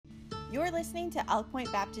You're listening to Elk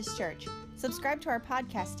Point Baptist Church. Subscribe to our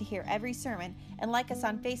podcast to hear every sermon and like us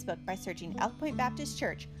on Facebook by searching Elk Point Baptist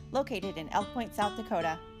Church, located in Elk Point, South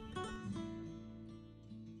Dakota.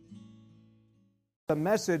 A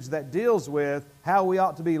message that deals with how we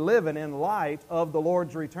ought to be living in light of the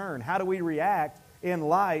Lord's return. How do we react in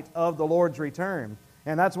light of the Lord's return?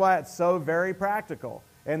 And that's why it's so very practical.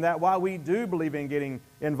 And that why we do believe in getting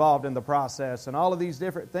involved in the process and all of these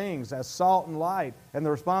different things as salt and light and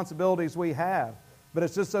the responsibilities we have. But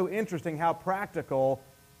it's just so interesting how practical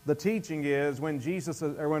the teaching is when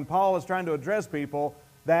when Paul is trying to address people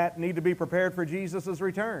that need to be prepared for Jesus'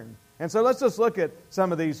 return. And so let's just look at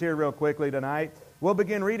some of these here real quickly tonight. We'll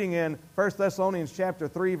begin reading in 1 Thessalonians chapter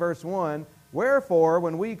 3, verse 1. Wherefore,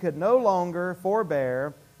 when we could no longer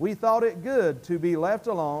forbear, we thought it good to be left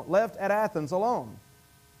at Athens alone,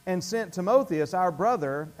 and sent Timotheus, our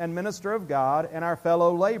brother and minister of God, and our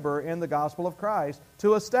fellow laborer in the gospel of Christ,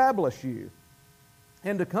 to establish you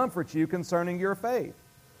and to comfort you concerning your faith,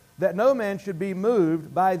 that no man should be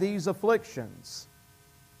moved by these afflictions.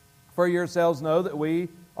 For yourselves know that we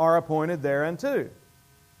are appointed thereunto.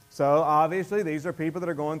 So obviously these are people that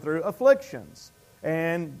are going through afflictions.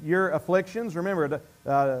 And your afflictions, remember,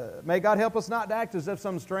 may God help us not to act as if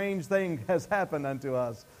some strange thing has happened unto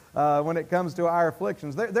us when it comes to our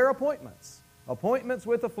afflictions. They're appointments. Appointments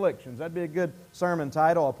with afflictions. That'd be a good sermon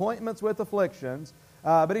title, Appointments with Afflictions.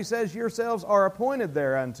 But he says, yourselves are appointed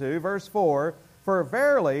thereunto. Verse 4, for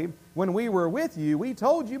verily, when we were with you, we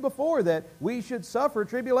told you before that we should suffer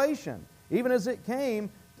tribulation, even as it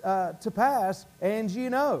came to pass, and ye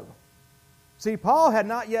know. See, Paul had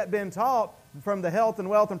not yet been taught from the health and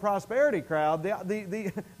wealth and prosperity crowd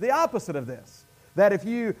the opposite of this. That if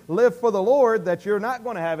you live for the Lord, that you're not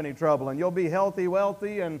going to have any trouble and you'll be healthy,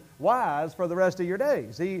 wealthy, and wise for the rest of your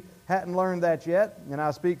days. He hadn't learned that yet, and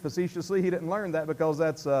I speak facetiously. He didn't learn that because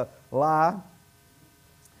that's a lie.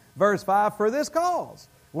 Verse 5, for this cause,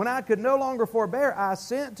 when I could no longer forbear, I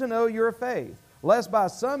sent to know your faith, lest by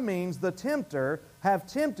some means the tempter have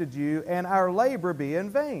tempted you, and our labor be in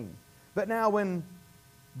vain. But now when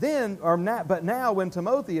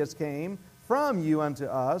Timotheus came from you unto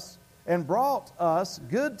us, and brought us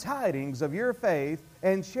good tidings of your faith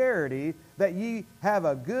and charity, that ye have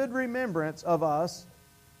a good remembrance of us,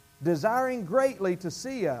 desiring greatly to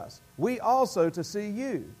see us, we also to see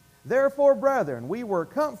you. Therefore, brethren, we were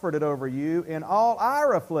comforted over you in all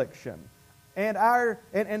our affliction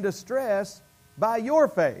and distress by your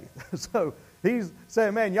faith. So he's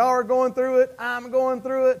saying, man, y'all are going through it, I'm going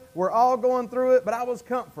through it, we're all going through it, but I was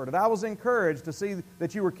comforted, I was encouraged to see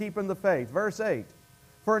that you were keeping the faith. Verse 8,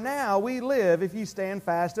 for now we live if ye stand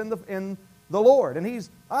fast in the Lord. And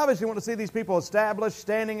he's obviously wanting to see these people established,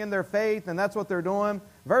 standing in their faith, and that's what they're doing.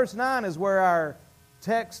 Verse 9 is where our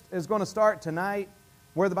text is going to start tonight,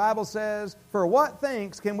 where the Bible says, for what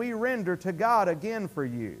thanks can we render to God again for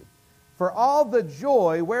you? For all the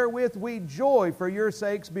joy wherewith we joy for your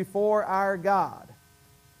sakes before our God.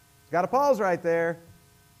 Got to pause right there.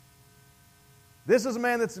 This is a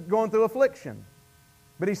man that's going through affliction.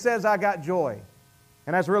 But he says, I got joy.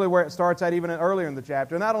 And that's really where it starts at even earlier in the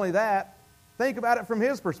chapter. And not only that, think about it from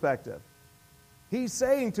his perspective. He's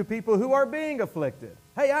saying to people who are being afflicted,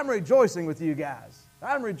 hey, I'm rejoicing with you guys.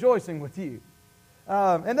 I'm rejoicing with you.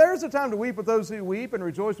 And there's a time to weep with those who weep and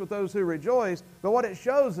rejoice with those who rejoice. But what it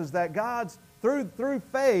shows is that God's, through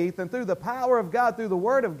faith and through the power of God, through the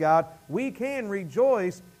Word of God, we can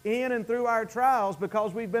rejoice in and through our trials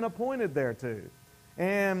because we've been appointed thereto.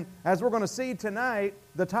 And as we're going to see tonight,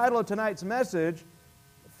 the title of tonight's message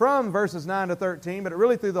from verses 9 to 13, but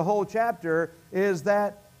really through the whole chapter, is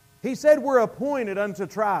that he said we're appointed unto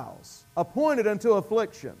trials, appointed unto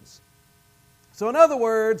afflictions. So in other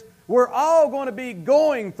words, we're all going to be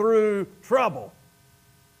going through trouble.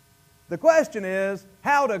 The question is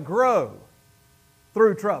how to grow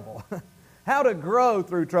through trouble. How to grow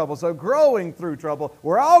through trouble. So growing through trouble.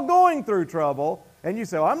 We're all going through trouble. And you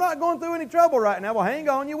say, well, I'm not going through any trouble right now. Well, hang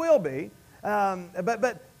on, you will be.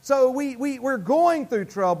 So we're going through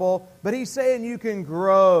trouble, but he's saying you can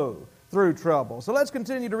grow through trouble. So let's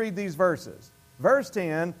continue to read these verses. Verse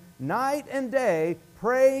 10, night and day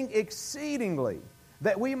praying exceedingly,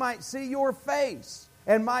 that we might see your face,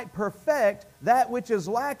 and might perfect that which is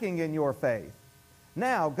lacking in your faith.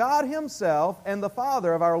 Now God himself and the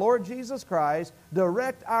Father of our Lord Jesus Christ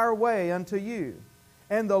direct our way unto you,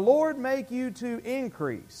 and the Lord make you to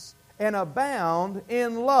increase and abound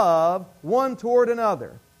in love one toward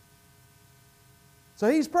another. So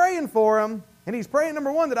he's praying for them, and he's praying,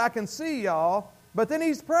 number one, that I can see y'all, but then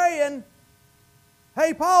he's praying,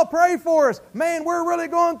 hey, Paul, pray for us. Man, we're really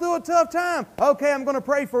going through a tough time. Okay, I'm going to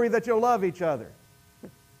pray for you that you'll love each other.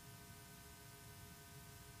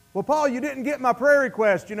 Well, Paul, you didn't get my prayer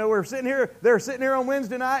request. You know, they're sitting here on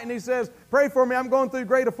Wednesday night, and he says, pray for me, I'm going through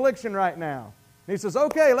great affliction right now. And he says,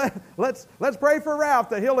 okay, let's pray for Ralph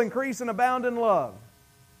that he'll increase and abound in love.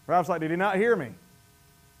 Ralph's like, did he not hear me?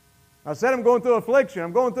 I said I'm going through affliction.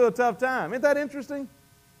 I'm going through a tough time. Isn't that interesting?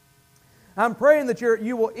 I'm praying that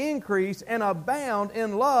you will increase and abound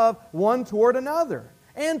in love one toward another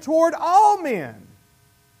and toward all men,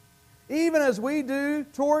 even as we do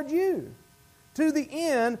toward you, to the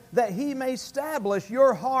end that He may establish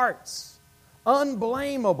your hearts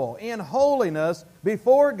unblameable in holiness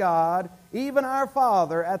before God, even our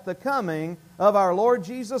Father, at the coming of our Lord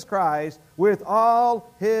Jesus Christ with all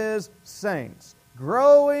His saints.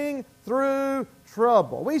 Growing through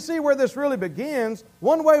trouble. We see where this really begins.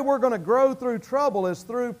 One way we're going to grow through trouble is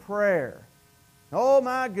through prayer. Oh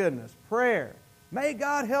my goodness, prayer. May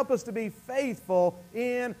God help us to be faithful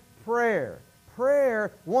in prayer.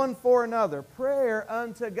 Prayer one for another. Prayer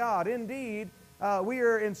unto God. Indeed, we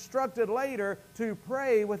are instructed later to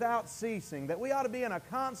pray without ceasing, that we ought to be in a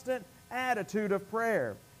constant attitude of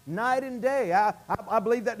prayer. Night and day. I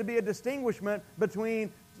believe that to be a distinguishment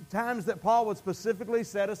between times that Paul would specifically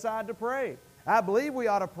set aside to pray. I believe we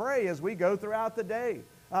ought to pray as we go throughout the day.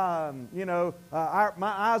 My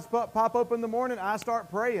eyes pop open in the morning, I start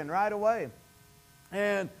praying right away.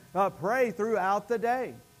 And pray throughout the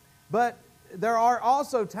day. But there are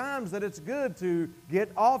also times that it's good to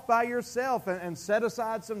get off by yourself and set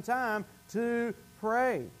aside some time to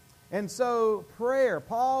pray. And so prayer,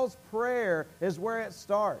 Paul's prayer is where it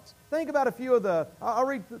starts. Think about a few of I'll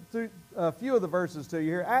read through a few of the verses to you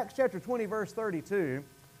here. Acts chapter 20, verse 32,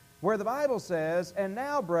 where the Bible says, "And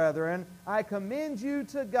now, brethren, I commend you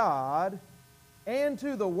to God and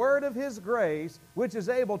to the word of His grace, which is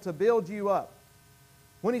able to build you up."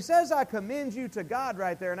 When he says, I commend you to God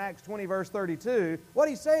right there in Acts 20, verse 32, what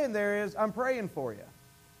he's saying there is, I'm praying for you.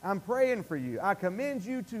 I'm praying for you. I commend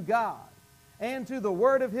you to God and to the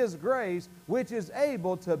word of His grace, which is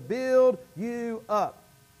able to build you up.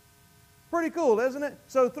 Pretty cool, isn't it?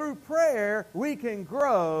 So through prayer, we can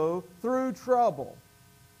grow through trouble.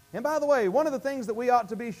 And by the way, one of the things that we ought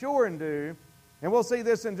to be sure and do, and we'll see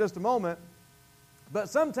this in just a moment, but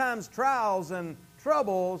sometimes trials and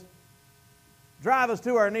troubles drive us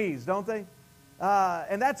to our knees, don't they?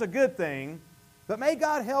 And that's a good thing. But may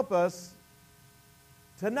God help us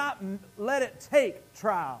to not let it take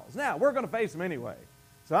trials. Now, we're going to face them anyway.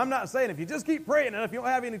 So I'm not saying if you just keep praying and if you don't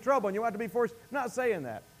have any trouble and you want to be forced, I'm not saying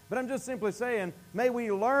that. But I'm just simply saying, may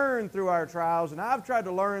we learn through our trials, and I've tried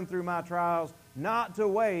to learn through my trials not to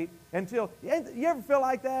wait until, you ever feel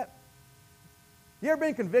like that? You ever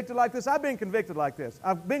been convicted like this? I've been convicted like this.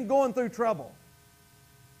 I've been going through trouble.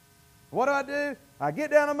 What do? I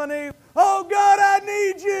get down on my knees. Oh, God, I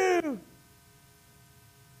need you.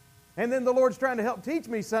 And then the Lord's trying to help teach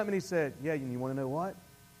me something. He said, yeah, you want to know what?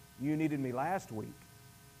 You needed me last week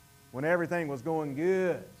when everything was going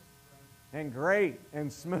good and great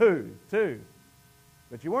and smooth, too.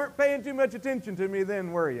 But you weren't paying too much attention to me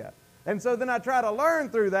then, were you? And so then I try to learn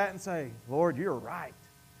through that and say, Lord, you're right.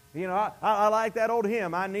 You know, I like that old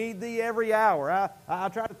hymn, I need Thee every hour. I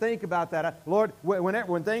try to think about that. Lord,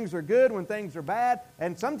 when things are good, when things are bad,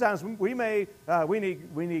 and sometimes we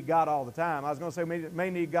need God all the time. I was going to say we may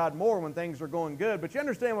need God more when things are going good, but you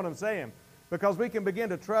understand what I'm saying. Because we can begin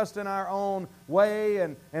to trust in our own way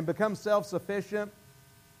and become self-sufficient.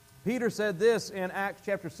 Peter said this in Acts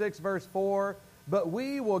chapter 6, verse 4, but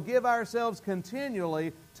we will give ourselves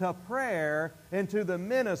continually to prayer and to the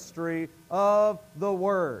ministry of the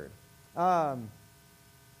Word. Man,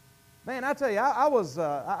 I tell you, I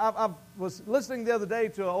was listening the other day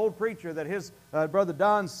to an old preacher that his brother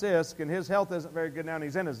Don Sisk, and his health isn't very good now, and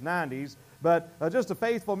he's in his 90s, but just a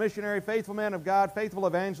faithful missionary, faithful man of God, faithful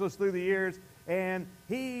evangelist through the years, and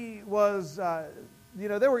he was,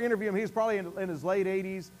 they were interviewing him, he was probably in his late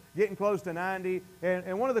 80s, getting close to 90,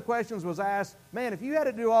 and one of the questions was asked, man, if you had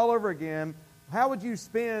to do all over again, how would you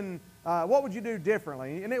spend, what would you do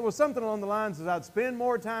differently? And it was something along the lines of I'd spend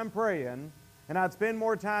more time praying and I'd spend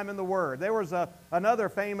more time in the Word. There was another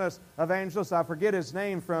famous evangelist, I forget his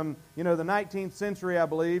name, from the 19th century, I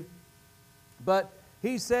believe, but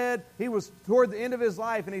he said, he was toward the end of his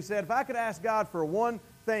life, and he said, if I could ask God for one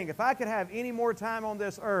thing, if I could have any more time on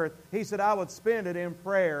this earth, he said, I would spend it in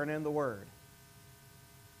prayer and in the Word.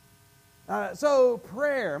 So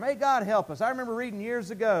prayer, may God help us. I remember reading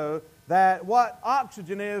years ago that what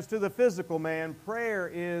oxygen is to the physical man, prayer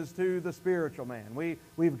is to the spiritual man.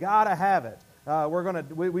 We've got to have it.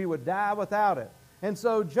 We would die without it. And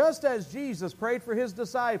so just as Jesus prayed for His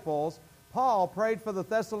disciples, Paul prayed for the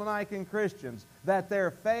Thessalonican Christians that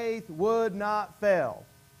their faith would not fail.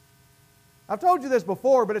 I've told you this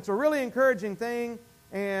before, but it's a really encouraging thing,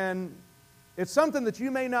 and it's something that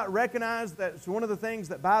you may not recognize. That's one of the things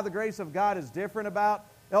that by the grace of God is different about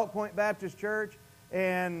Elk Point Baptist Church.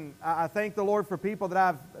 And I thank the Lord for people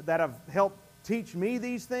that have helped teach me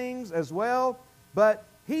these things as well. But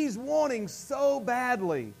He's wanting so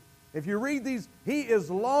badly. If you read these, He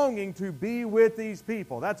is longing to be with these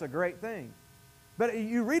people. That's a great thing. But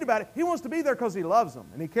you read about it, He wants to be there because He loves them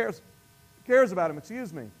and He cares about them.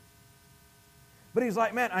 But He's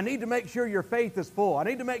like, man, I need to make sure your faith is full. I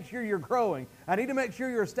need to make sure you're growing. I need to make sure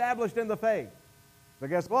you're established in the faith. But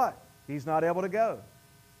guess what? He's not able to go.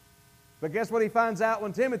 But guess what he finds out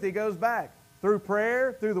when Timothy goes back? Through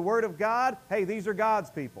prayer, through the Word of God, hey, these are God's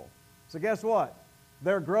people. So guess what?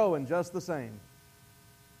 They're growing just the same.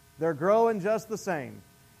 They're growing just the same.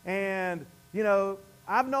 And, you know,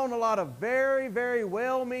 I've known a lot of very, very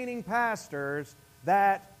well-meaning pastors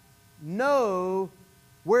that know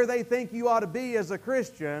where they think you ought to be as a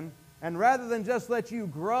Christian, and rather than just let you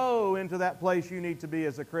grow into that place you need to be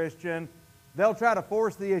as a Christian, they'll try to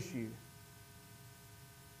force the issue.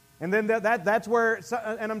 And then that's where,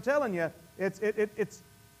 and I'm telling you, it's.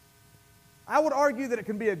 I would argue that it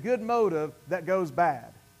can be a good motive that goes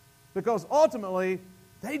bad. Because ultimately,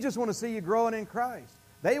 they just want to see you growing in Christ.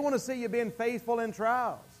 They want to see you being faithful in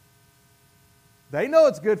trials. They know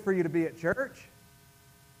it's good for you to be at church.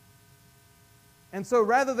 And so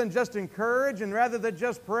rather than just encourage and rather than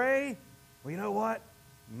just pray, well, you know what?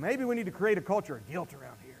 Maybe we need to create a culture of guilt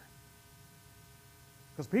around here.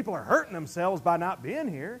 Because people are hurting themselves by not being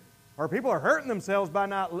here. Or people are hurting themselves by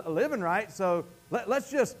not living right. So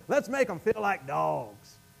let's make them feel like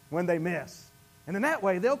dogs when they miss. And in that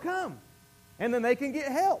way, they'll come. And then they can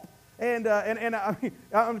get help. And I mean,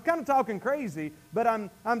 I'm kind of talking crazy, but I'm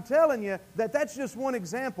telling you that that's just one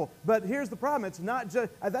example. But here's the problem: it's not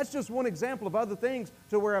just that's just one example of other things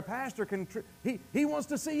to where a pastor can he wants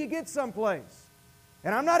to see you get someplace.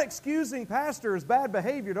 And I'm not excusing pastors' bad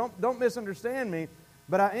behavior. Don't misunderstand me,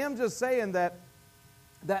 but I am just saying that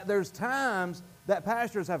there's times that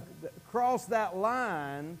pastors have crossed that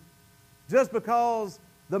line just because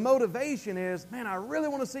the motivation is, man, I really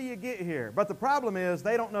want to see you get here. But the problem is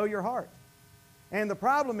they don't know your heart. And the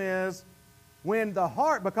problem is when the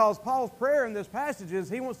heart, because Paul's prayer in this passage is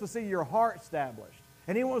he wants to see your heart established.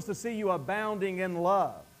 And he wants to see you abounding in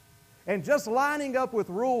love. And just lining up with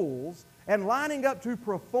rules and lining up to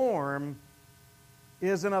perform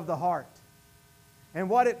isn't of the heart. And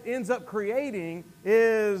what it ends up creating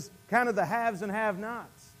is kind of the haves and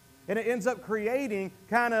have-nots. And it ends up creating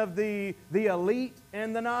kind of the elite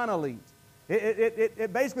and the non-elite.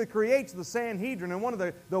 It basically creates the Sanhedrin. And one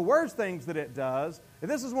of the worst things that it does, and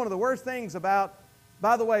this is one of the worst things about,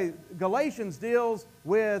 by the way, Galatians deals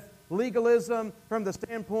with legalism from the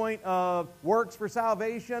standpoint of works for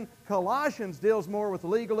salvation. Colossians deals more with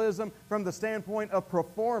legalism from the standpoint of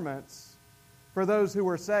performance for those who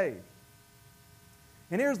were saved.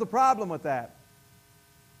 And here's the problem with that.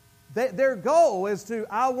 Their goal is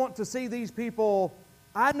I want to see these people,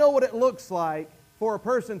 I know what it looks like for a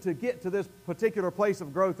person to get to this particular place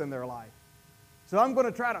of growth in their life. So I'm going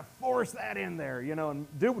to try to force that in there, and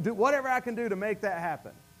do whatever I can do to make that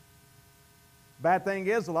happen. Bad thing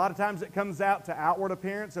is, a lot of times it comes out to outward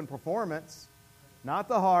appearance and performance, not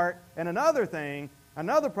the heart. And another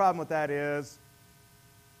problem with that is,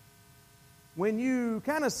 when you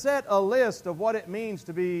kind of set a list of what it means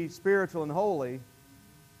to be spiritual and holy,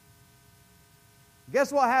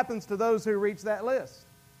 guess what happens to those who reach that list?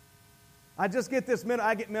 I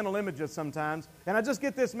get mental images sometimes, and I just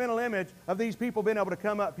get this mental image of these people being able to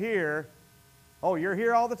come up here. Oh, you're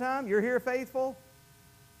here all the time? You're here faithful?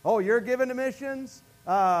 Oh, you're giving to missions?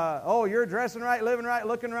 Oh, you're dressing right, living right,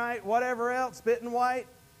 looking right, whatever else, spitting white?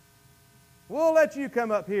 We'll let you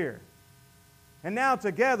come up here. And now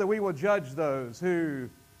together we will judge those who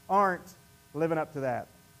aren't living up to that.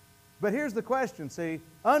 But here's the question,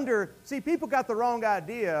 people got the wrong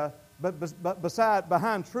idea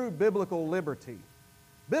behind true biblical liberty.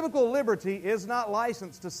 Biblical liberty is not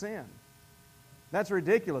licensed to sin. That's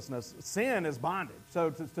ridiculousness. Sin is bondage. So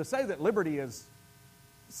to say that liberty is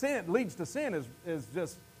sin leads to sin is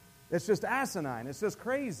just asinine. It's just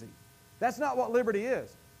crazy. That's not what liberty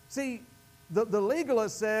is. See, the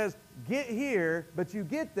legalist says, get here, but you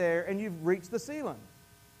get there and you've reached the ceiling.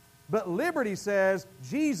 But liberty says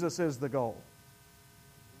Jesus is the goal.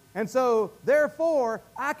 And so, therefore,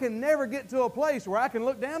 I can never get to a place where I can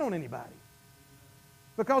look down on anybody.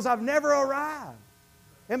 Because I've never arrived.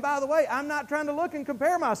 And by the way, I'm not trying to look and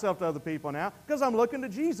compare myself to other people now, because I'm looking to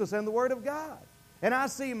Jesus and the Word of God. and I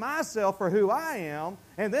see myself for who I am,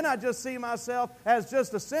 and then I just see myself as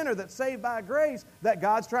just a sinner that's saved by grace that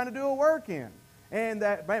God's trying to do a work in. And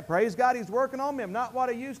that, man, praise God, He's working on me. I'm not what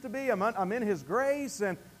I used to be. I'm in His grace,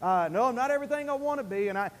 and no, I'm not everything I want to be,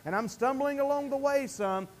 and I'm stumbling along the way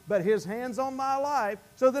some, but His hand's on my life.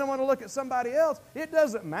 So then I want to look at somebody else. It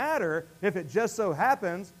doesn't matter if it just so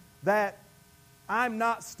happens that I'm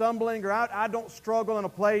not stumbling or I don't struggle in a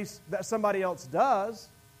place that somebody else does,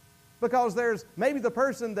 because there's maybe the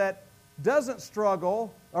person that doesn't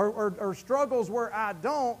struggle or struggles where I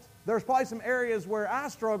don't. There's probably some areas where I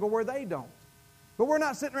struggle where they don't. But we're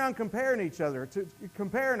not sitting around comparing each other,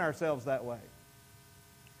 comparing ourselves that way.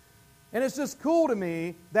 And it's just cool to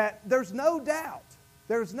me that there's no doubt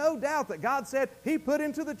that God said He put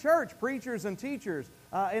into the church preachers and teachers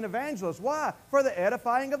and evangelists. Why? For the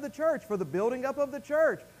edifying of the church, for the building up of the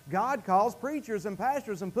church. God calls preachers and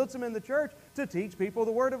pastors and puts them in the church to teach people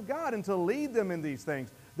the Word of God and to lead them in these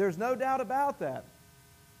things. There's no doubt about that.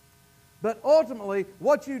 But ultimately,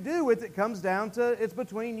 what you do with it comes down to it's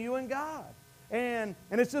between you and God. And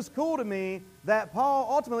it's just cool to me that Paul,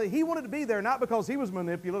 ultimately, he wanted to be there not because he was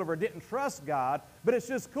manipulative or didn't trust God, but it's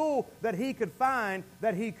just cool that he could find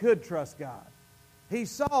that he could trust God. He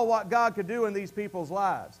saw what God could do in these people's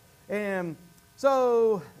lives. And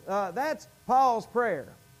so that's Paul's prayer.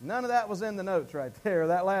 None of that was in the notes right there,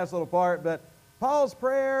 that last little part, but Paul's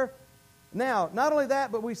prayer. Now, not only that,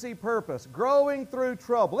 but we see purpose, growing through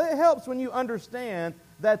trouble. It helps when you understand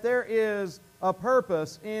that there is a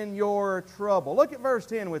purpose in your trouble. Look at verse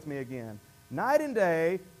 10 with me again. Night and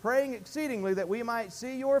day, praying exceedingly that we might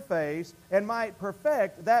see your face and might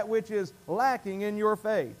perfect that which is lacking in your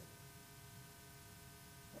faith.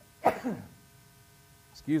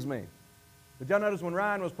 Excuse me. Did y'all notice when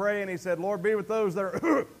Ryan was praying, he said, Lord, be with those that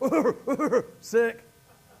are sick?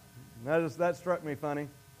 That struck me funny.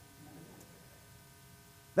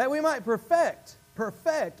 That we might perfect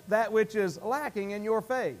that which is lacking in your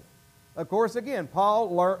faith. Of course, again,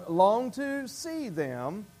 Paul longed to see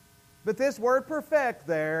them, but this word perfect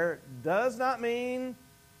there does not mean,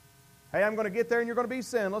 hey, I'm going to get there and you're going to be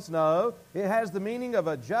sinless. No, it has the meaning of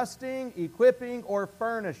adjusting, equipping, or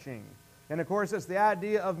furnishing. And of course, it's the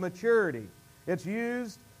idea of maturity. It's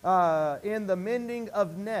used in the mending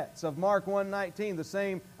of nets of Mark 1:19. The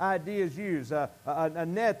same idea is used, a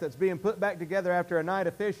net that's being put back together after a night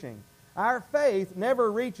of fishing. Our faith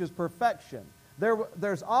never reaches perfection.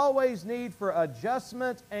 There's always need for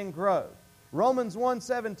adjustment and growth. Romans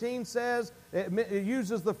 1:17 says, it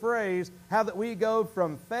uses the phrase, how that we go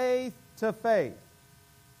from faith to faith.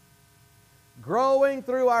 Growing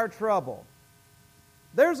through our trouble.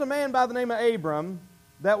 There's a man by the name of Abram,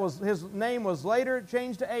 his name was later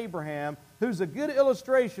changed to Abraham, who's a good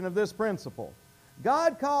illustration of this principle.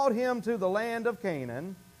 God called him to the land of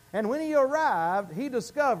Canaan, and when he arrived, he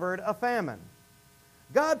discovered a famine.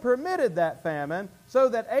 God permitted that famine so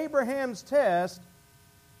that Abraham's test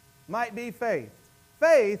might be faith.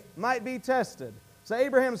 Faith might be tested. So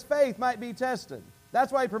Abraham's faith might be tested.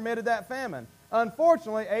 That's why He permitted that famine.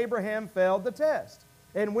 Unfortunately, Abraham failed the test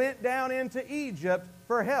and went down into Egypt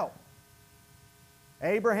for help.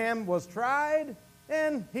 Abraham was tried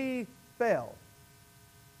and he failed.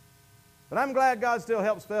 But I'm glad God still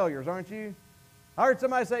helps failures, aren't you? I heard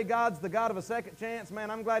somebody say God's the God of a second chance.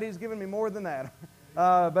 Man, I'm glad He's given me more than that.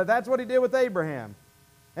 But that's what He did with Abraham.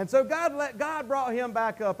 And so God brought him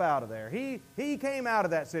back up out of there. He came out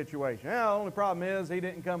of that situation. Now, the only problem is he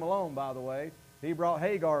didn't come alone, by the way. He brought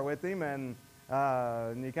Hagar with him, and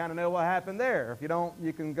you kind of know what happened there. If you don't,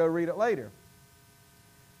 you can go read it later.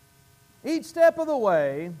 Each step of the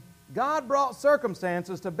way, God brought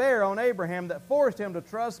circumstances to bear on Abraham that forced him to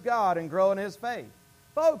trust God and grow in his faith.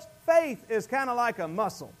 Folks, faith is kind of like a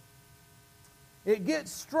muscle. It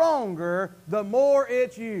gets stronger the more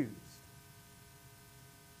it's used.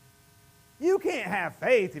 You can't have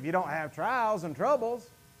faith if you don't have trials and troubles.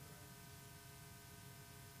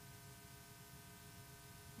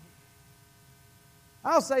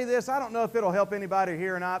 I'll say this, I don't know if it'll help anybody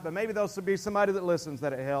here or not, but maybe there'll be somebody that listens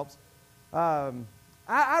that it helps.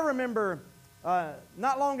 I remember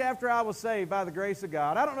not long after I was saved by the grace of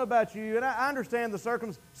God, I don't know about you, and I understand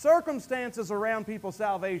the circumstances around people's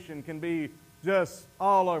salvation can be just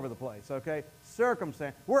all over the place, okay?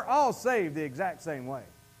 Circumstance. We're all saved the exact same way.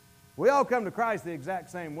 We all come to Christ the exact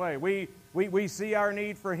same way. We see our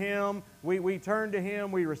need for Him. We turn to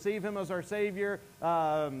Him. We receive Him as our Savior.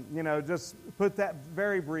 Just put that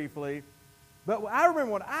very briefly. But I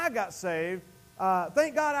remember when I got saved,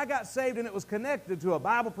 thank God I got saved and it was connected to a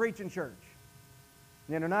Bible-preaching church.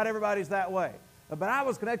 Not everybody's that way. But I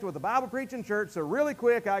was connected with a Bible preaching church, so really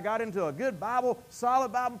quick I got into a good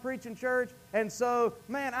solid Bible preaching church. And so,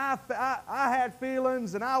 man, I had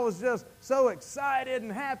feelings, and I was just so excited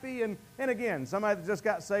and happy. And again, somebody that just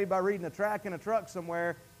got saved by reading a tract in a truck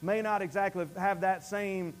somewhere may not exactly have that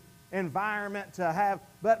same environment to have.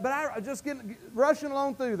 But I just rushing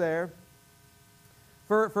along through there.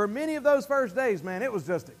 For many of those first days, man, it was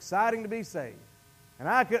just exciting to be saved. And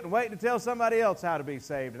I couldn't wait to tell somebody else how to be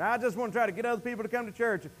saved. And I just want to try to get other people to come to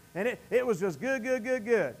church. And it was just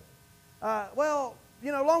good. Well,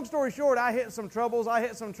 long story short, I hit some troubles. I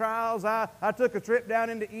hit some trials. I took a trip down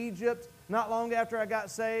into Egypt not long after I got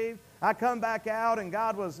saved. I come back out, and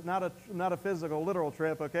God was not a physical, literal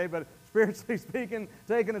trip, okay, but spiritually speaking,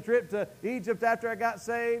 taking a trip to Egypt after I got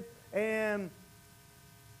saved. And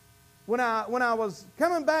when I was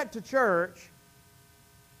coming back to church,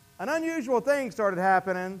 an unusual thing started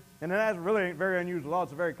happening, and it really ain't very unusual at all.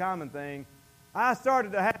 It's a very common thing. I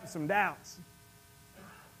started to have some doubts.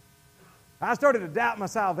 I started to doubt my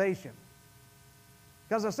salvation.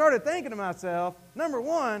 Because I started thinking to myself, number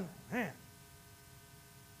one, man,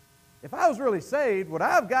 if I was really saved, would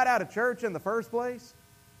I have got out of church in the first place?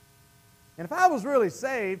 And if I was really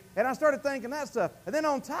saved, and I started thinking that stuff, and then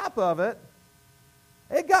on top of it,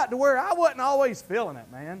 it got to where I wasn't always feeling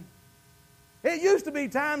it, man. It used to be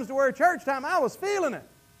times to where church time I was feeling it.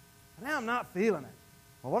 Now I'm not feeling it.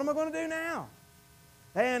 Well, what am I going to do now?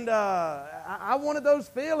 And I wanted those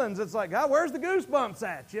feelings. It's like, God, where's the goosebumps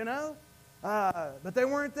at, But they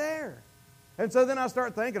weren't there. And so then I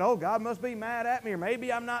start thinking, oh, God must be mad at me, or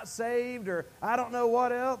maybe I'm not saved, or I don't know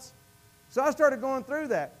what else. So I started going through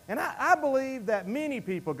that. And I believe that many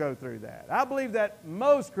people go through that. I believe that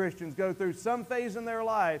most Christians go through some phase in their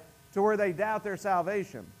life to where they doubt their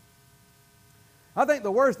salvation. I think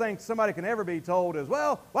the worst thing somebody can ever be told is,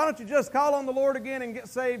 well, why don't you just call on the Lord again and get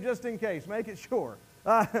saved just in case? Make it sure.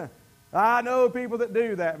 I know people that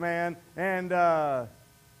do that, man. And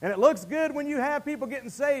it looks good when you have people getting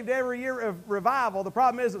saved every year of revival. The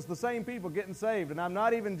problem is it's the same people getting saved. And I'm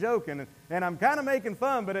not even joking. And I'm kind of making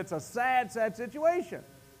fun, but it's a sad situation.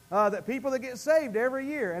 That people that get saved every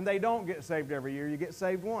year, and they don't get saved every year. You get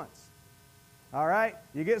saved once. All right?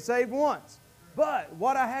 You get saved once. But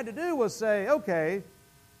what I had to do was say, okay,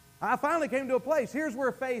 I finally came to a place. Here's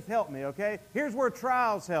where faith helped me, okay? Here's where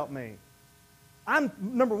trials helped me.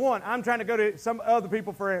 Number one, I'm trying to go to some other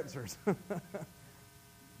people for answers.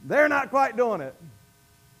 They're not quite doing it.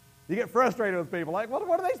 You get frustrated with people. Like, what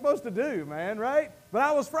are they supposed to do, man, right? But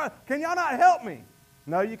I was frustrated. Can y'all not help me?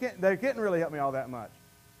 No, you can't. They couldn't really help me all that much.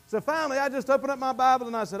 So finally, I just opened up my Bible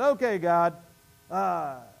and I said, okay, God,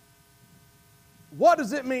 what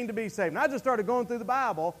does it mean to be saved? And I just started going through the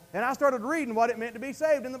Bible, and I started reading what it meant to be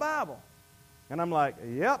saved in the Bible. And I'm like,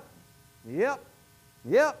 yep.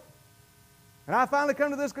 And I finally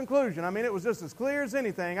come to this conclusion. I mean, it was just as clear as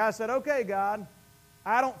anything. I said, okay, God,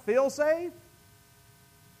 I don't feel saved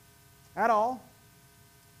at all.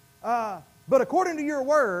 But according to your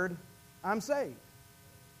word, I'm saved.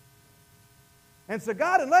 And so,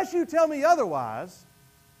 God, unless you tell me otherwise,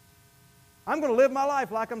 I'm going to live my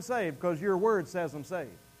life like I'm saved because your word says I'm saved.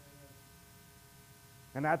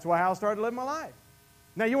 And that's why I started living my life.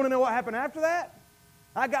 Now, you want to know what happened after that?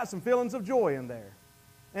 I got some feelings of joy in there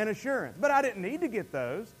and assurance. But I didn't need to get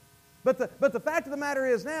those. But the fact of the matter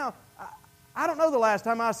is now, I don't know the last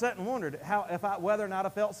time I sat and wondered whether or not I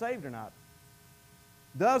felt saved or not.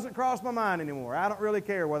 Doesn't cross my mind anymore. I don't really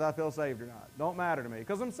care whether I feel saved or not. Don't matter to me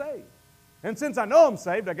because I'm saved. And since I know I'm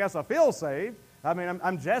saved, I guess I feel saved. I mean,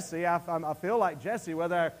 I'm Jesse. I feel like Jesse,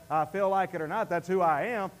 whether I feel like it or not. That's who I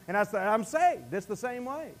am, and I'm saved. It's the same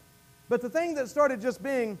way. But the thing that started just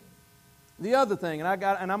being the other thing, and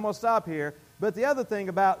I'm going to stop here. But the other thing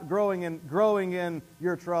about growing in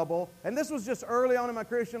your trouble, and this was just early on in my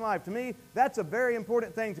Christian life. To me, that's a very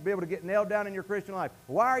important thing to be able to get nailed down in your Christian life.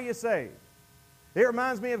 Why are you saved? It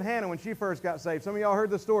reminds me of Hannah when she first got saved. Some of y'all heard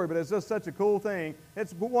the story, but it's just such a cool thing.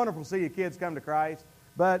 It's wonderful to see your kids come to Christ.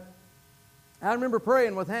 But I remember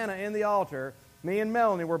praying with Hannah in the altar. Me and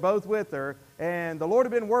Melanie were both with her, and the Lord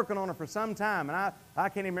had been working on her for some time. And I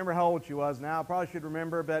can't even remember how old she was now. I probably should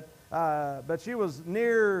remember, but she was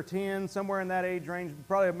near 10, somewhere in that age range,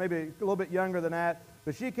 probably maybe a little bit younger than that.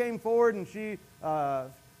 But she came forward and she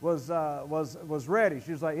was ready.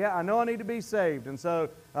 She was like, yeah, I know I need to be saved. And so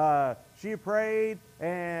she prayed,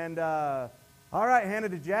 and all right, Hannah,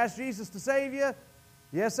 did you ask Jesus to save you?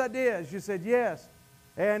 Yes, I did. She said, yes.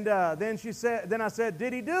 And then I said,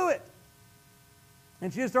 did he do it?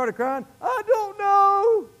 And she just started crying, I don't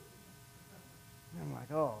know. And I'm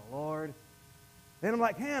like, oh, Lord. Then I'm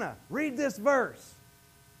like, Hannah, read this verse.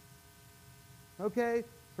 Okay?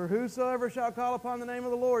 For whosoever shall call upon the name of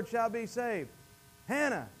the Lord shall be saved.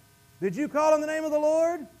 Hannah, did you call on the name of the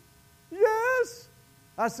Lord? Yes.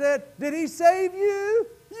 I said, did He save you?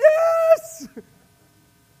 Yes.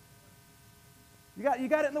 You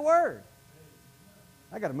got it in the Word.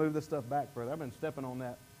 I got to move this stuff back further. I've been stepping on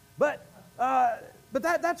that. But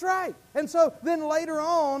that's right. And so then later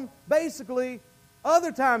on, basically,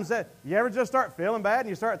 other times that you ever just start feeling bad and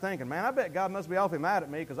you start thinking, man, I bet God must be awfully mad at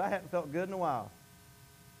me because I hadn't felt good in a while.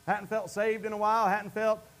 Hadn't felt saved in a while. Hadn't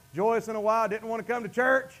felt joyous in a while. Didn't want to come to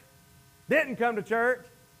church. Didn't come to church.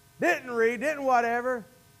 Didn't read. Didn't whatever.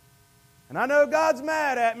 And I know God's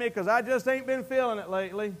mad at me because I just ain't been feeling it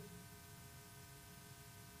lately.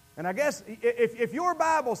 And I guess if your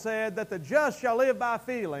Bible said that the just shall live by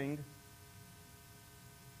feeling,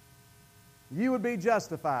 you would be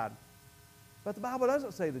justified. But the Bible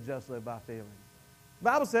doesn't say the just live by feeling. The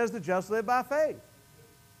Bible says the just live by faith.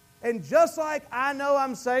 And just like I know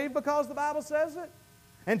I'm saved because the Bible says it,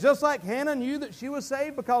 and just like Hannah knew that she was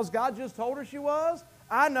saved because God just told her she was,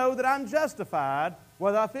 I know that I'm justified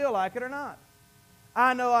whether I feel like it or not.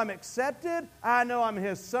 I know I'm accepted. I know I'm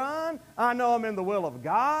His son. I know I'm in the will of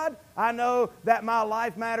God. I know that my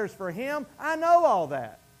life matters for Him. I know all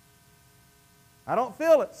that. I don't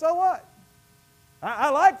feel it. So what?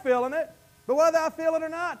 I like feeling it. But whether I feel it or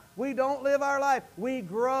not, we don't live our life. We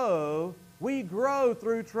grow. We grow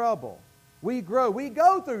through trouble. We grow. We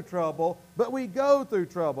go through trouble, but we go through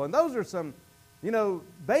trouble. And those are some,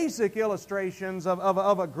 basic illustrations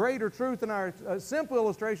of a greater truth in our, simple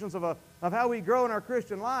illustrations of how we grow in our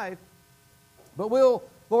Christian life. But we'll,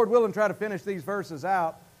 Lord willing, try to finish these verses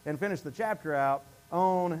out and finish the chapter out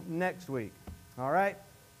on next week. All right?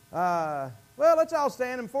 Well, let's all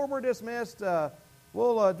stand, and before we're dismissed,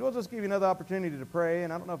 we'll just give you another opportunity to pray,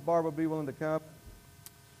 and I don't know if Barb will be willing to come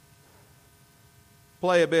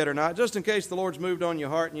play a bit or not, just in case the Lord's moved on your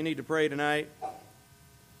heart and you need to pray tonight.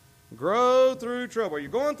 Grow through trouble. Are you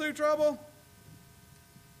going through trouble?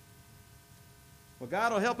 Well,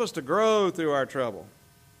 God will help us to grow through our trouble.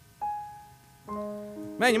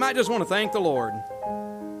 Man, you might just want to thank the Lord.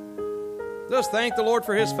 Just thank the Lord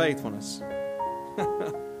for His faithfulness.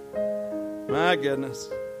 My goodness.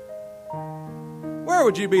 Where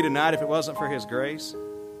would you be tonight if it wasn't for His grace?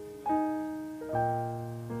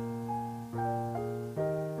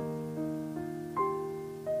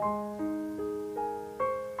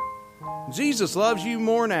 Jesus loves you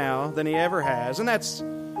more now than He ever has. And that's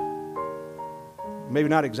maybe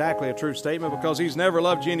not exactly a true statement because He's never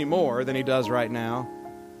loved you any more than He does right now.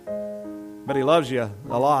 But He loves you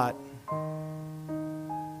a lot.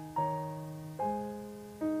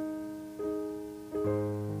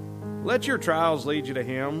 Let your trials lead you to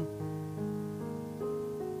Him.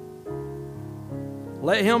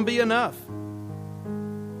 Let Him be enough.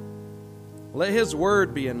 Let His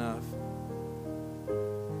Word be enough.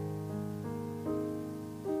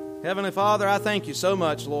 Heavenly Father, I thank You so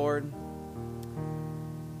much, Lord.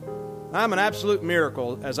 I'm an absolute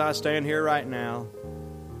miracle as I stand here right now.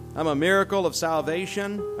 I'm a miracle of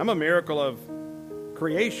salvation. I'm a miracle of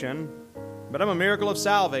creation, but I'm a miracle of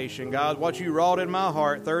salvation, God, what You wrought in my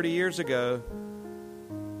heart 30 years ago.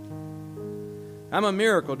 I'm a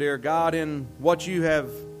miracle, dear God, in what You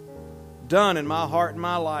have done in my heart and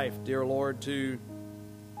my life, dear Lord, to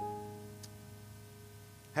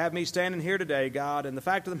have me standing here today, God. And the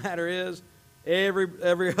fact of the matter is,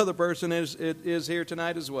 every other person is here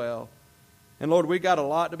tonight as well. And Lord, we've got a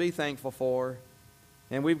lot to be thankful for.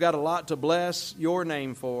 And we've got a lot to bless Your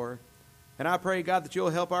name for. And I pray, God, that You'll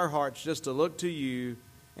help our hearts just to look to You.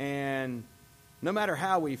 And no matter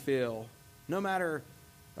how we feel, no matter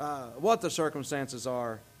what the circumstances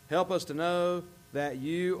are, help us to know that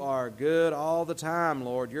You are good all the time,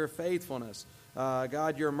 Lord. Your faithfulness,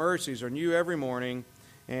 God, Your mercies are new every morning.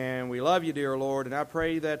 And we love You, dear Lord, and I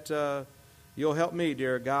pray that You'll help me,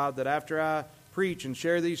 dear God, that after I preach and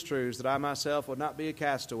share these truths, that I myself would not be a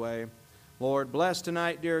castaway. Lord, bless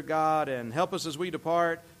tonight, dear God, and help us as we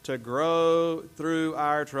depart to grow through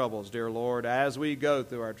our troubles, dear Lord, as we go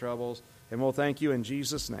through our troubles. And we'll thank You in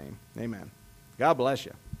Jesus' name. Amen. God bless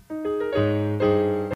you.